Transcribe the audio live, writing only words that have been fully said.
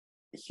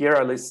Here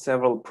I list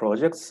several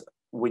projects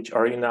which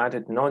are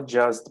united not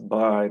just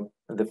by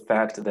the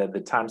fact that the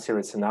time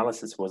series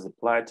analysis was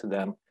applied to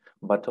them,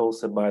 but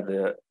also by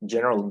the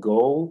general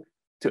goal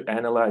to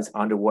analyze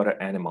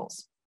underwater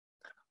animals.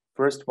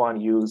 First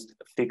one used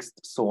fixed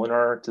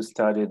sonar to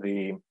study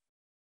the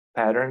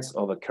patterns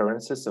of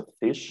occurrences of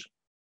fish.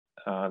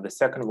 The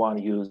second one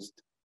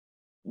used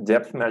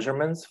depth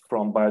measurements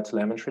from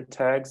biotelemetry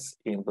tags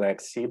in Black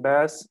Sea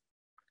bass.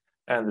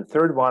 And the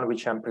third one,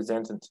 which I'm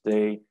presenting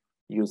today,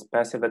 used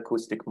passive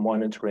acoustic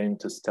monitoring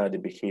to study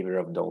behavior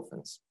of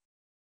dolphins.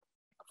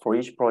 For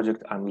each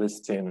project, I'm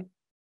listing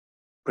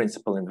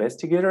principal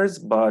investigators,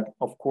 but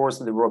of course,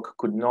 the work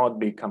could not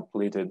be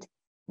completed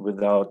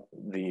without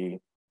the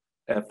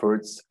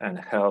efforts and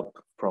help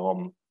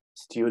from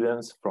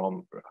students,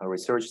 from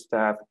research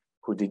staff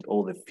who did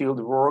all the field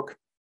work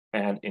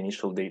and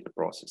initial data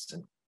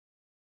processing.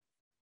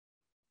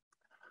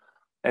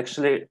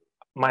 Actually,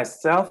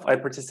 myself, I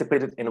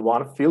participated in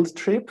one field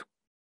trip,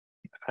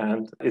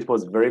 and it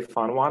was a very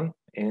fun one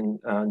in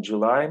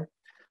July.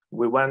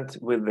 We went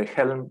with the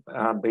Helen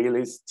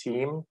Bailey's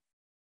team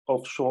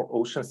offshore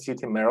Ocean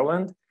City,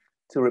 Maryland,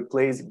 to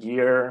replace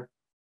gear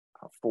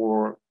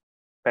for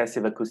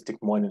passive acoustic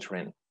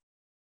monitoring.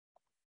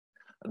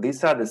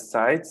 These are the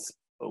sites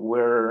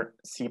where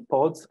sea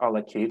pods are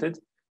located,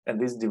 and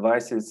these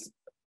devices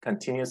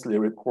continuously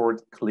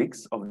record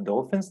clicks of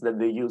dolphins that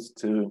they use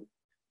to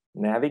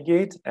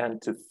navigate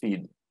and to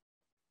feed.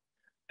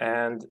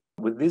 And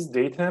with this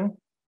data,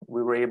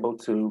 we were able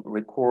to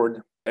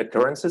record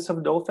occurrences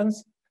of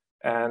dolphins,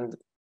 and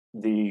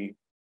the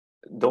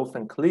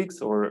dolphin clicks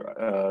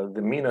or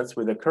the minutes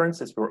with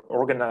occurrences were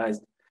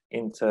organized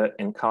into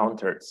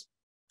encounters.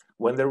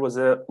 When there was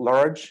a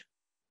large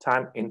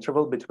time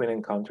interval between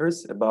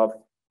encounters, above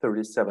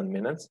 37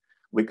 minutes,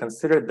 we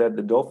considered that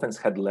the dolphins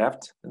had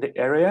left the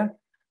area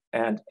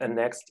and a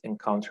next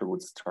encounter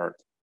would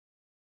start,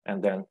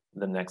 and then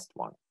the next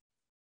one.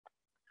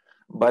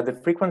 By the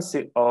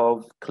frequency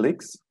of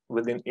clicks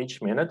within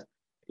each minute,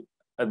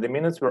 the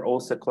minutes were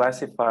also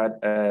classified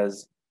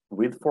as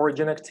with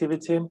foraging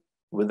activity,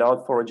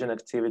 without foraging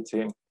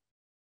activity,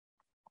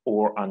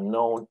 or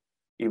unknown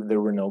if there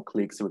were no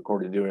clicks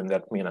recorded during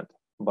that minute,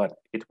 but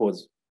it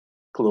was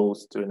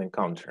close to an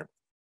encounter.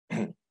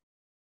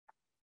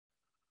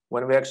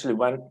 When we actually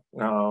went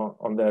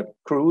on that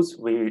cruise,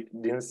 we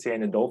didn't see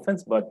any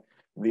dolphins, but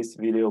this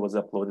video was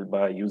uploaded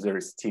by user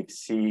Steve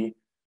C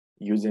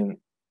using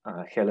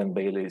Helen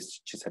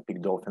Bailey's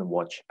Chesapeake Dolphin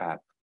Watch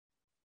app.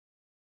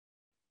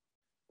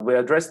 We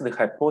addressed the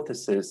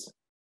hypothesis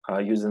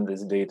using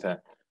this data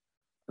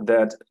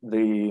that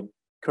the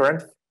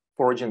current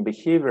foraging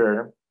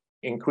behavior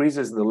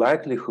increases the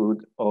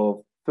likelihood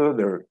of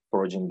further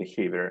foraging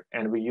behavior,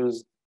 and we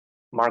used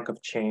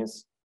Markov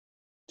chains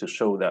to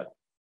show that.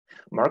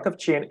 Markov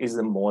chain is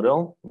a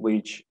model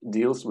which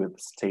deals with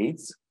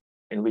states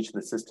in which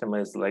the system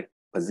is like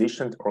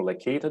positioned or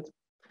located,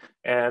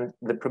 and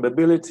the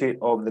probability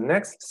of the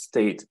next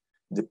state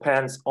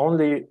depends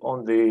only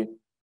on the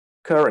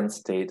current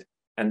state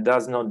and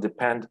does not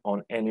depend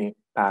on any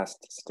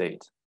past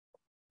state.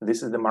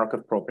 This is the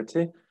Markov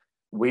property.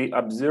 We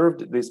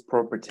observed this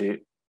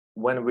property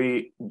when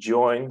we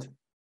joined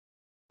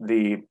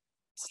the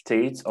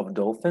states of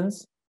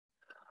dolphins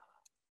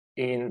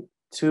in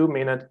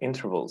 2-minute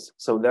intervals.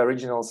 So the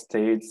original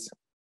states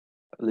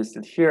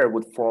listed here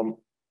would form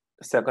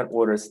second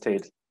order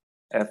state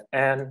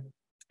Fn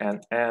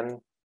and N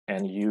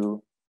and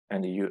U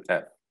and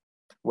UF.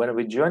 When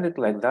we joined it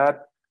like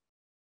that,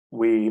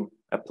 we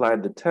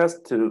applied the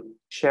test to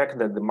check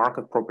that the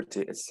Markov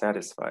property is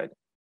satisfied.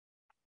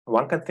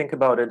 One can think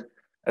about it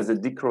as a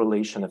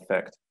decorrelation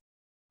effect.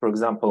 For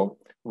example,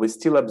 we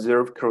still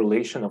observe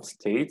correlation of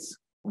states,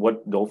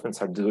 what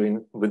dolphins are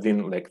doing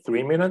within like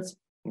 3 minutes,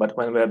 but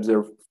when we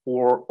observe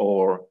 4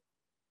 or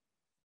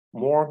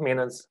more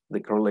minutes, the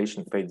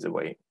correlation fades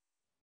away.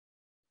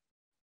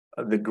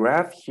 The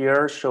graph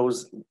here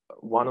shows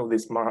one of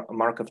these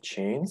Markov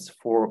chains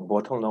for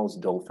bottlenose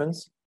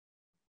dolphins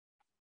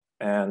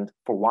and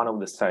for one of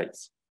the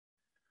sites.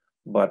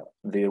 But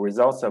the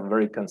results are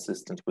very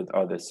consistent with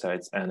other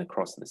sites and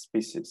across the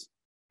species.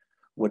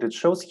 What it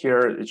shows here,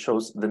 it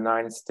shows the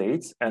 9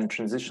 states and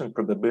transition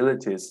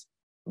probabilities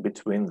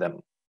between them.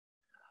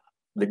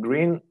 The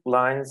green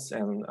lines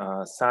and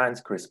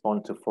signs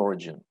correspond to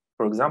foraging.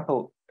 For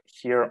example,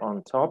 here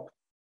on top,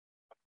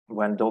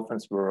 when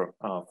dolphins were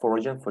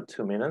foraging for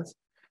 2 minutes,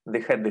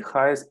 they had the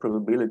highest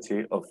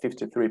probability of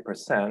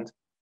 53%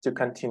 to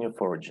continue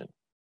foraging,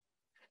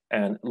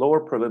 and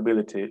lower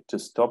probability to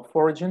stop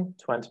foraging,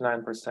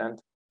 29%,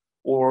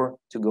 or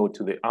to go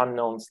to the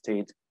unknown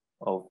state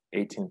of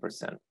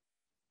 18%.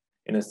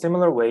 In a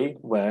similar way,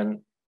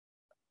 when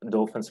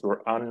dolphins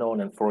were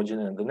unknown and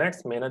foraging in the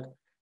next minute,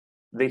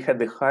 they had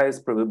the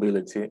highest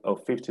probability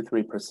of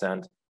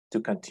 53% to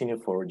continue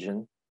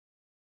foraging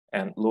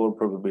and lower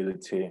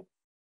probability,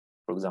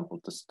 for example,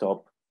 to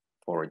stop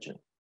foraging,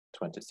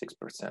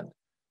 26%.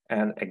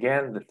 And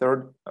again, the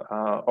third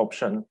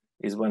option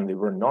is when they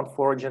were not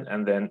foraging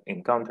and then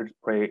encountered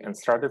prey and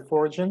started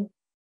foraging.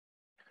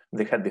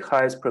 they had the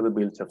highest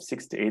probability of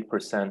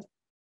 68%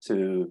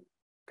 to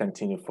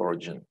continue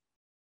foraging.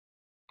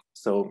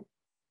 So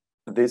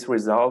these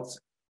results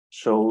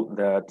show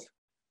that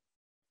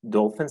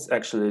dolphins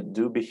actually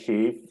do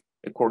behave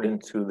according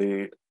to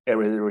the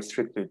area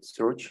restricted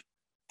search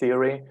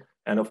theory.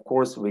 And of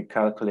course, we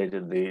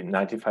calculated the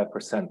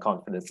 95%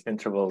 confidence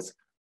intervals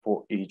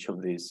for each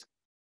of these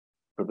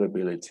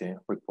probability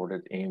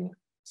reported in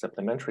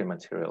supplementary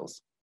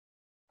materials.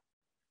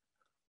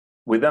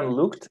 We then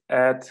looked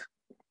at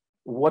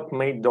what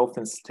made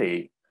dolphins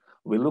stay.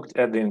 We looked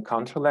at the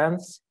encounter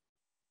lengths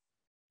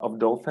of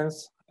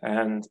dolphins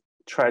and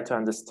tried to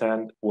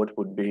understand what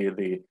would be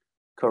the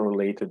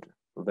correlated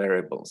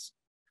variables.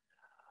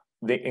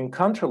 The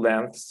encounter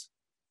lengths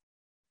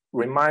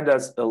remind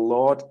us a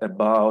lot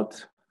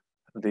about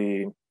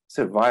the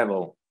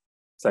survival,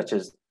 such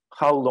as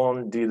how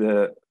long did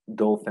the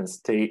dolphin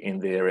stay in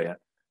the area?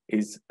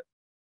 Is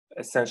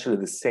essentially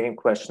the same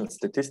question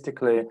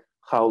statistically,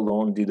 how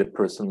long did a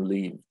person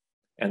live?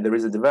 And there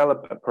is a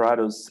developed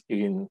apparatus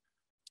in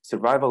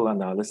survival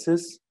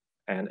analysis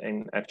and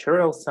in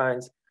actuarial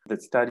science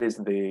that studies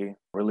the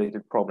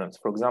related problems.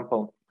 For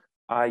example,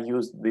 I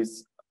used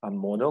this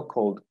model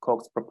called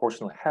Cox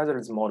proportional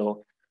hazards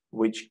model,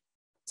 which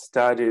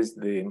studies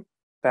the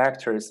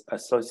factors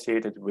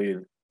associated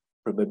with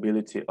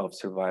probability of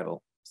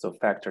survival. So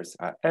factors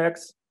are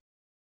X,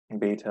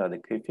 beta are the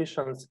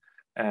coefficients,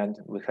 and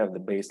we have the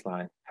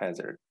baseline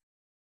hazard.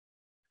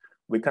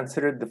 We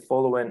considered the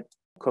following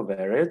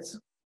covariates,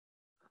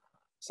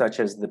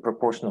 such as the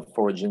proportion of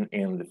foraging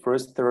in the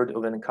first third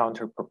of an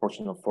encounter,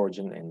 proportion of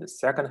foraging in the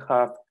second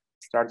half,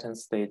 starting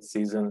state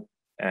season,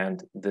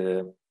 and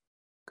the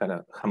kind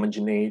of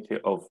homogeneity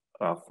of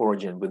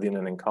foraging within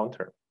an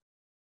encounter.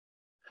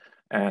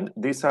 And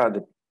these are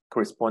the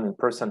corresponding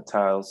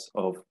percentiles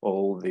of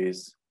all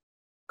these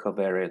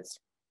covariates.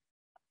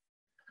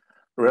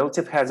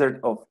 Relative hazard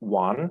of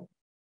 1,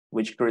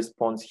 which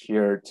corresponds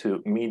here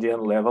to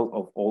median level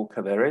of all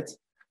covariates,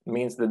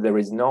 means that there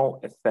is no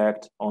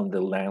effect on the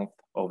length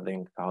of the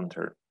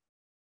encounter.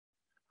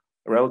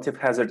 Relative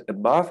hazard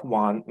above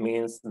 1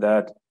 means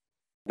that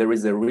there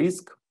is a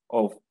risk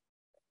of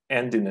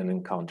ending an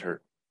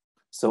encounter.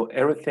 So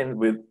everything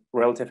with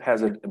relative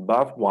hazard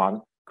above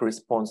 1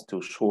 corresponds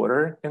to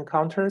shorter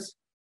encounters,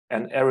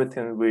 and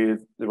everything with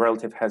the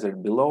relative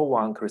hazard below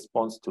 1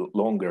 corresponds to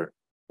longer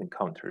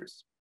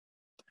encounters.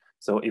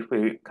 So if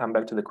we come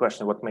back to the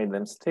question, what made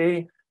them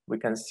stay, we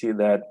can see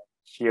that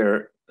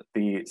here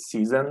the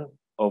season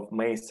of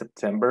May,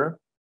 September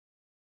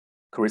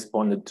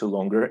corresponded to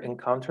longer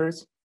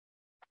encounters.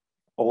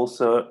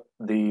 Also,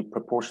 the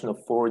proportion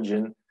of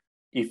foraging,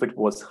 if it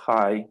was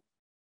high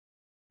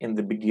in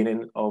the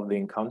beginning of the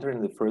encounter,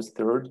 in the first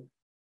third,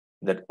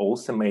 that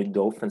also made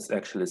dolphins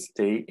actually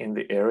stay in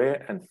the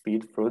area and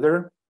feed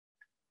further.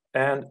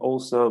 And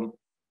also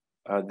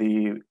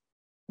the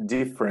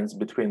difference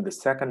between the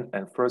second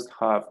and first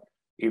half,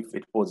 if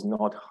it was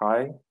not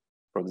high,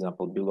 for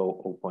example,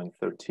 below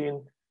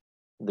 0.13,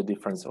 the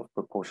difference of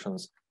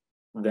proportions,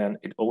 then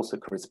it also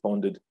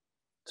corresponded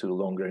to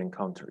longer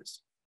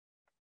encounters.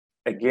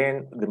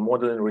 Again, the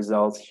modeling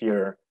results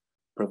here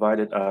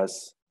provided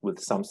us with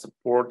some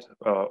support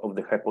of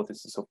the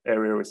hypothesis of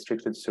area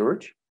restricted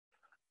search.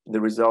 The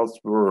results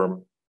were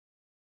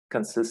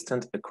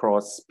consistent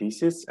across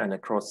species and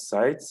across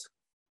sites.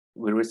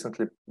 We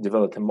recently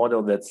developed a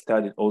model that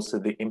studied also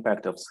the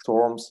impact of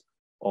storms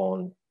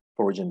on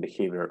foraging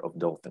behavior of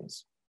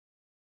dolphins.